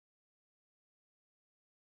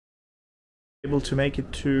able to make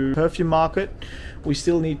it to perfume market. We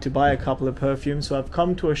still need to buy a couple of perfumes, so I've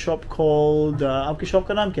come to a shop called आपके shop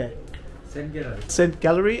का नाम क्या है? Scent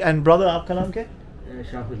Gallery. And brother, आपका नाम क्या है?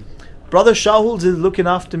 Shahul. Brother Shahul's is looking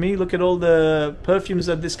after me. Look at all the perfumes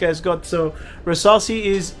that this guy's got. So Rasasi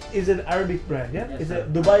is an Arabic brand, yeah? Yes, is sir.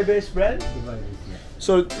 it Dubai based brand? Dubai, yeah.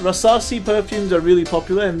 So Rasasi perfumes are really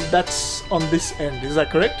popular, and that's on this end, is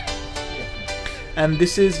that correct? Yes, And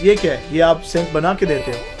this is ये क्या है? ये आप scent बना के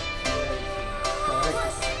देते हो?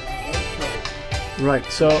 Right,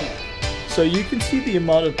 so you can see the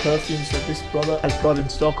amount of perfumes that this brother has got in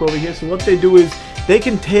stock over here. So what they do is they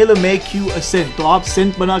can tailor make you a scent. तो आप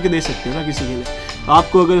scent बना के दे सकते हो ना किसी के लिए.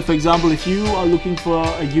 आपको अगर, for example, if you are looking for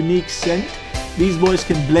a unique scent, these boys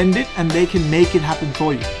can blend it and they can make it happen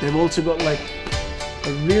for you. They've also got like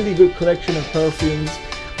a really good collection of perfumes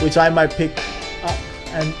which I might pick up.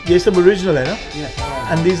 And ये सब original है ना? Yes.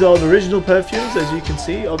 And these are all original perfumes, as you can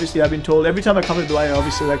see. Obviously, I've been told every time I come to Dubai, I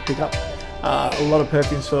obviously like to pick up a lot of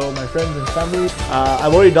perfumes for my friends and family.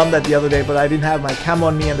 I've already done that the other day, but I didn't have my cam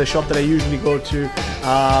on me, and the shop that I usually go to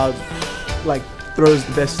like throws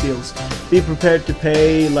the best deals. Be prepared to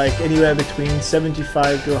pay like anywhere between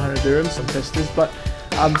 75 to 100 dirhams, some testers. But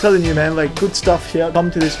I'm telling you, man, like good stuff here. Come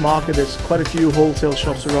to this market. There's quite a few wholesale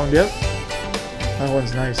shops around here. That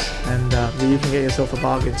one's nice, and you can get yourself a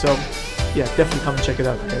bargain. So yeah, definitely come and check it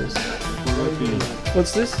out, guys.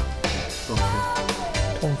 What's this?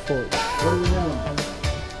 Tom Ford.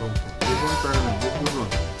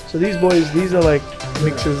 So these boys, these are like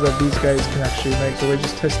mixes that these guys can actually make. So we're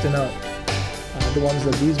just testing out the ones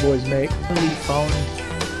that these boys make. We found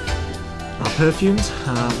perfumes.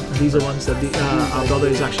 These are ones that our brother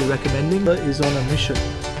is actually recommending. Is on a mission.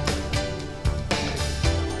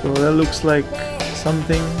 So that looks like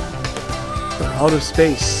something from outer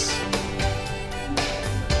space.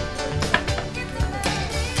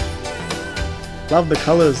 Love the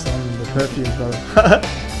colors on the perfumes, brother.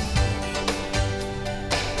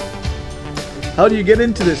 How do you get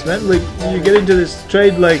into this, man? Like, you get into this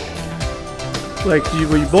trade like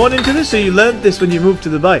were you born into this, or you learned this when you moved to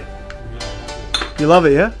Dubai? You love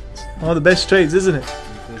it, yeah? It's one of the best trades, isn't it?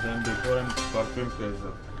 Before I'm perfume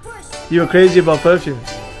crazy. You were crazy about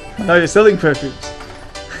perfumes. Now you're selling perfumes.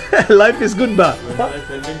 Life is good, ba. I'm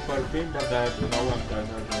selling perfume, but now I'm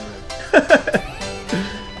tired.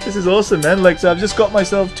 This is awesome, man. Like, so I've just got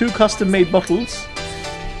myself 2 custom-made bottles.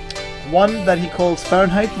 One that he calls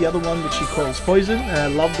Fahrenheit, the other one which he calls Poison. And I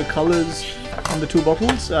love the colors on the 2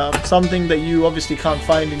 bottles. Something that you obviously can't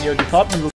find in your department.